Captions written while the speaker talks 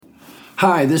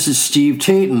Hi, this is Steve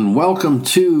Tayton. Welcome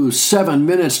to 7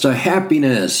 Minutes to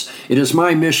Happiness. It is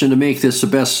my mission to make this the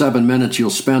best 7 minutes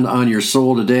you'll spend on your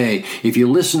soul today. If you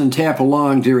listen and tap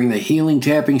along during the healing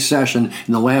tapping session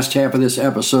in the last half of this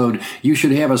episode, you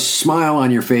should have a smile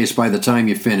on your face by the time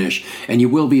you finish, and you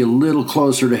will be a little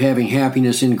closer to having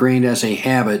happiness ingrained as a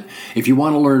habit. If you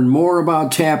want to learn more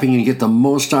about tapping and get the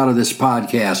most out of this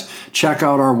podcast, check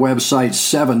out our website,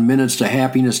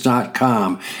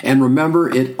 7minutstohappiness.com. And remember,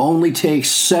 it only takes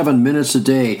 7 minutes a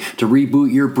day to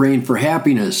reboot your brain for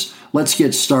happiness. Let's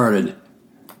get started.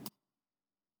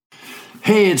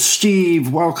 Hey, it's Steve.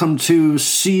 Welcome to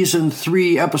Season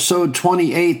 3, Episode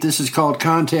 28. This is called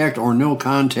Contact or No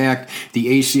Contact,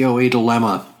 the ACOA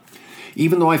Dilemma.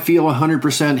 Even though I feel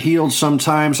 100% healed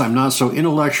sometimes, I'm not so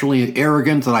intellectually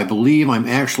arrogant that I believe I'm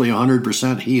actually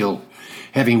 100% healed.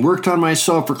 Having worked on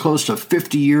myself for close to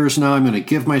 50 years now, I'm going to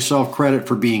give myself credit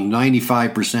for being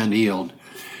 95% healed.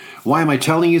 Why am I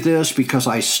telling you this? Because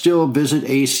I still visit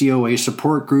ACOA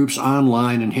support groups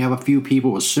online and have a few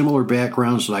people with similar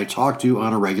backgrounds that I talk to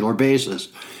on a regular basis.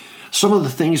 Some of the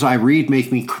things I read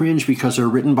make me cringe because they're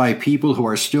written by people who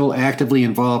are still actively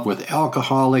involved with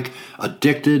alcoholic,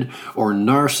 addicted, or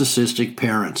narcissistic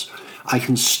parents. I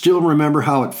can still remember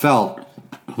how it felt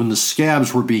when the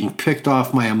scabs were being picked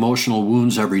off my emotional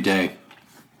wounds every day.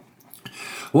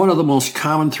 One of the most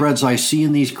common threads I see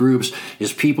in these groups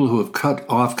is people who have cut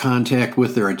off contact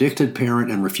with their addicted parent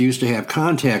and refuse to have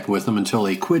contact with them until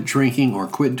they quit drinking or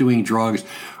quit doing drugs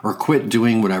or quit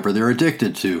doing whatever they're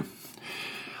addicted to.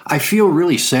 I feel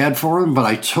really sad for them, but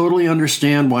I totally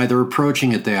understand why they're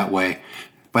approaching it that way.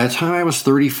 By the time I was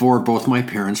 34, both my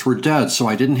parents were dead, so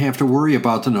I didn't have to worry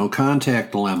about the no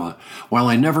contact dilemma. While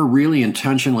I never really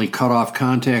intentionally cut off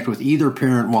contact with either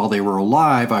parent while they were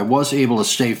alive, I was able to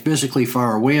stay physically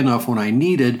far away enough when I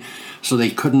needed so they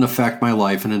couldn't affect my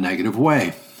life in a negative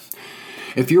way.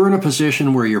 If you're in a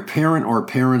position where your parent or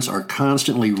parents are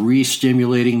constantly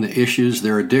re-stimulating the issues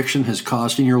their addiction has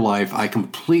caused in your life, I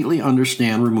completely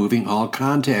understand removing all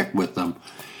contact with them.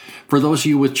 For those of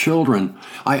you with children,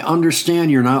 I understand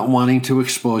you're not wanting to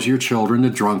expose your children to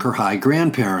drunk or high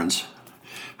grandparents.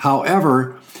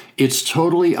 However, it's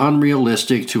totally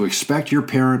unrealistic to expect your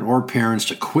parent or parents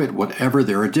to quit whatever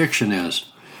their addiction is.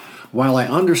 While I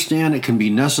understand it can be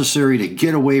necessary to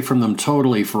get away from them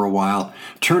totally for a while,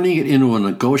 turning it into a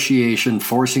negotiation,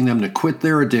 forcing them to quit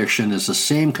their addiction is the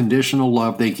same conditional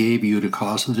love they gave you to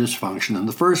cause the dysfunction in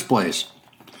the first place.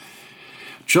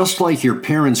 Just like your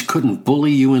parents couldn't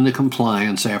bully you into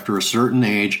compliance after a certain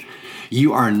age,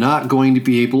 you are not going to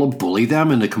be able to bully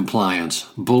them into compliance.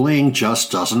 Bullying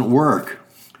just doesn't work.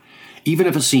 Even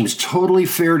if it seems totally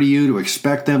fair to you to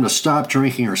expect them to stop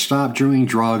drinking or stop doing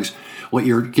drugs, what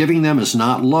you're giving them is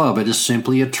not love, it is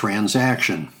simply a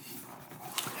transaction.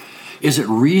 Is it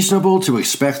reasonable to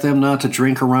expect them not to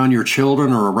drink around your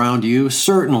children or around you?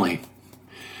 Certainly.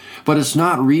 But it's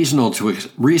not reasonable to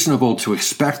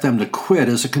expect them to quit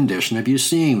as a condition of you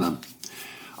seeing them.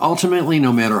 Ultimately,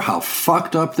 no matter how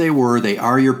fucked up they were, they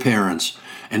are your parents.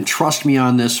 And trust me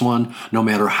on this one, no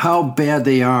matter how bad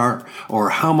they are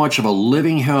or how much of a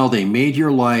living hell they made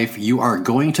your life, you are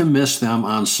going to miss them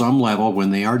on some level when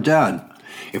they are dead.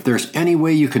 If there's any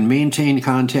way you can maintain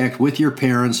contact with your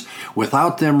parents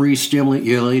without them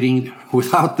re-stimulating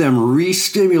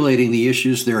the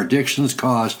issues their addictions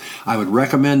caused, I would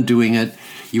recommend doing it.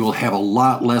 You will have a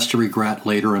lot less to regret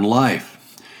later in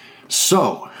life.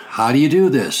 So, how do you do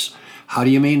this? How do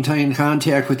you maintain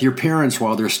contact with your parents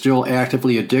while they're still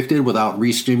actively addicted without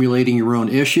re-stimulating your own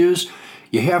issues?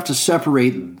 You have to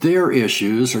separate their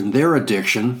issues and their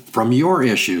addiction from your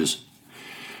issues.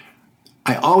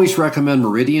 I always recommend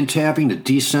meridian tapping to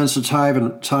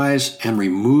desensitize and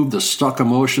remove the stuck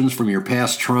emotions from your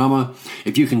past trauma.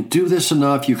 If you can do this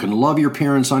enough, you can love your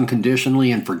parents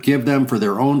unconditionally and forgive them for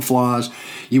their own flaws.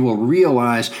 You will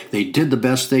realize they did the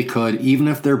best they could, even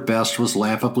if their best was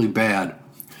laughably bad.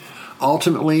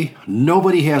 Ultimately,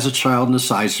 nobody has a child and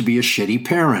decides to be a shitty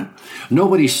parent.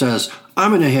 Nobody says, I'm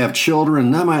going to have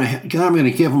children and I'm going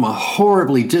to give them a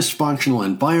horribly dysfunctional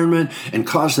environment and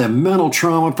cause them mental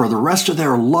trauma for the rest of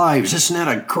their lives. Isn't that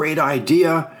a great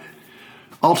idea?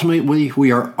 Ultimately,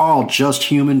 we are all just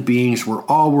human beings. We're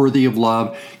all worthy of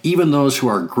love, even those who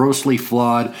are grossly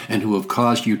flawed and who have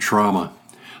caused you trauma.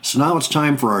 So now it's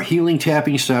time for our healing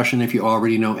tapping session. If you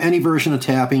already know any version of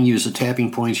tapping, use the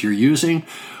tapping points you're using.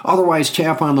 Otherwise,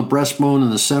 tap on the breastbone in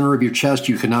the center of your chest.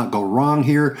 You cannot go wrong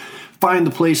here. Find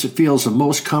the place that feels the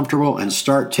most comfortable and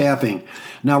start tapping.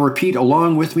 Now repeat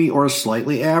along with me or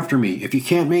slightly after me. If you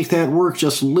can't make that work,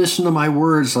 just listen to my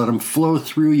words. Let them flow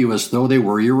through you as though they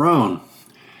were your own.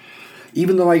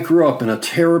 Even though I grew up in a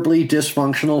terribly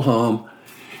dysfunctional home,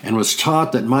 and was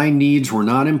taught that my needs were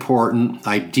not important,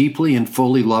 I deeply and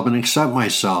fully love and accept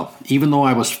myself. Even though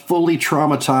I was fully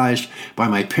traumatized by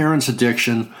my parents'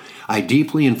 addiction, I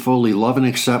deeply and fully love and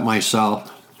accept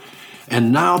myself.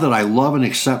 And now that I love and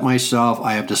accept myself,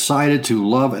 I have decided to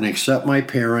love and accept my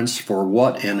parents for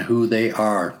what and who they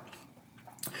are.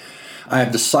 I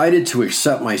have decided to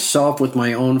accept myself with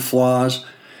my own flaws,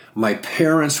 my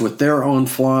parents with their own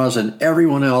flaws, and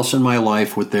everyone else in my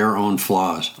life with their own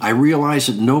flaws. I realize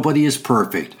that nobody is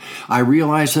perfect. I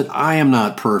realize that I am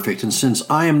not perfect, and since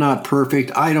I am not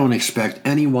perfect, I don't expect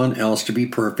anyone else to be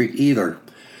perfect either.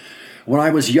 When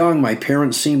I was young, my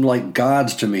parents seemed like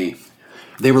gods to me.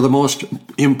 They were the most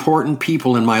important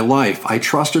people in my life. I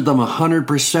trusted them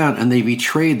 100%, and they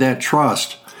betrayed that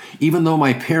trust. Even though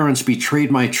my parents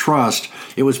betrayed my trust,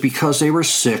 it was because they were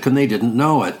sick and they didn't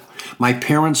know it. My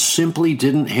parents simply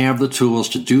didn't have the tools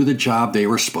to do the job they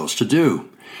were supposed to do.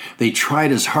 They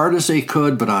tried as hard as they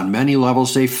could, but on many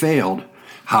levels they failed.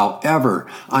 However,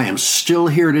 I am still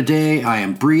here today. I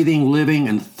am breathing, living,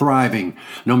 and thriving.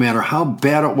 No matter how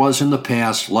bad it was in the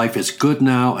past, life is good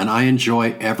now, and I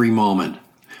enjoy every moment.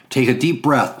 Take a deep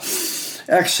breath,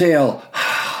 exhale,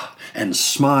 and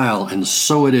smile, and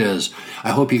so it is. I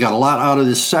hope you got a lot out of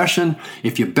this session.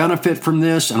 If you benefit from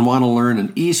this and want to learn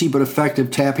an easy but effective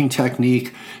tapping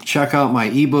technique, check out my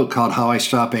ebook called How I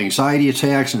Stop Anxiety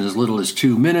Attacks in as little as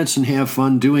 2 minutes and have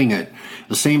fun doing it.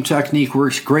 The same technique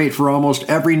works great for almost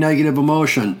every negative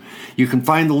emotion. You can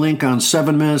find the link on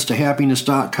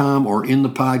 7minutetohappiness.com or in the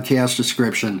podcast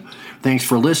description. Thanks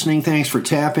for listening, thanks for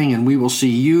tapping, and we will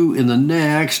see you in the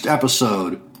next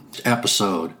episode.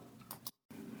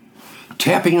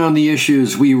 Tapping on the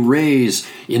issues we raise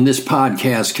in this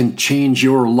podcast can change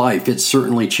your life. It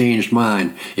certainly changed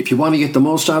mine. If you want to get the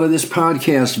most out of this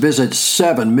podcast, visit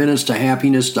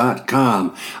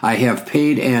 7minutetohappiness.com. I have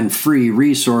paid and free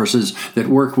resources that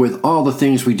work with all the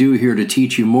things we do here to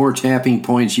teach you more tapping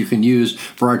points you can use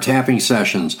for our tapping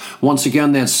sessions. Once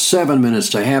again, that's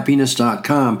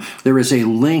 7minutetohappiness.com. There is a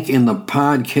link in the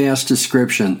podcast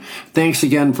description. Thanks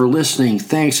again for listening.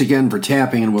 Thanks again for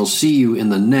tapping, and we'll see you in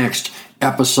the next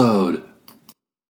episode.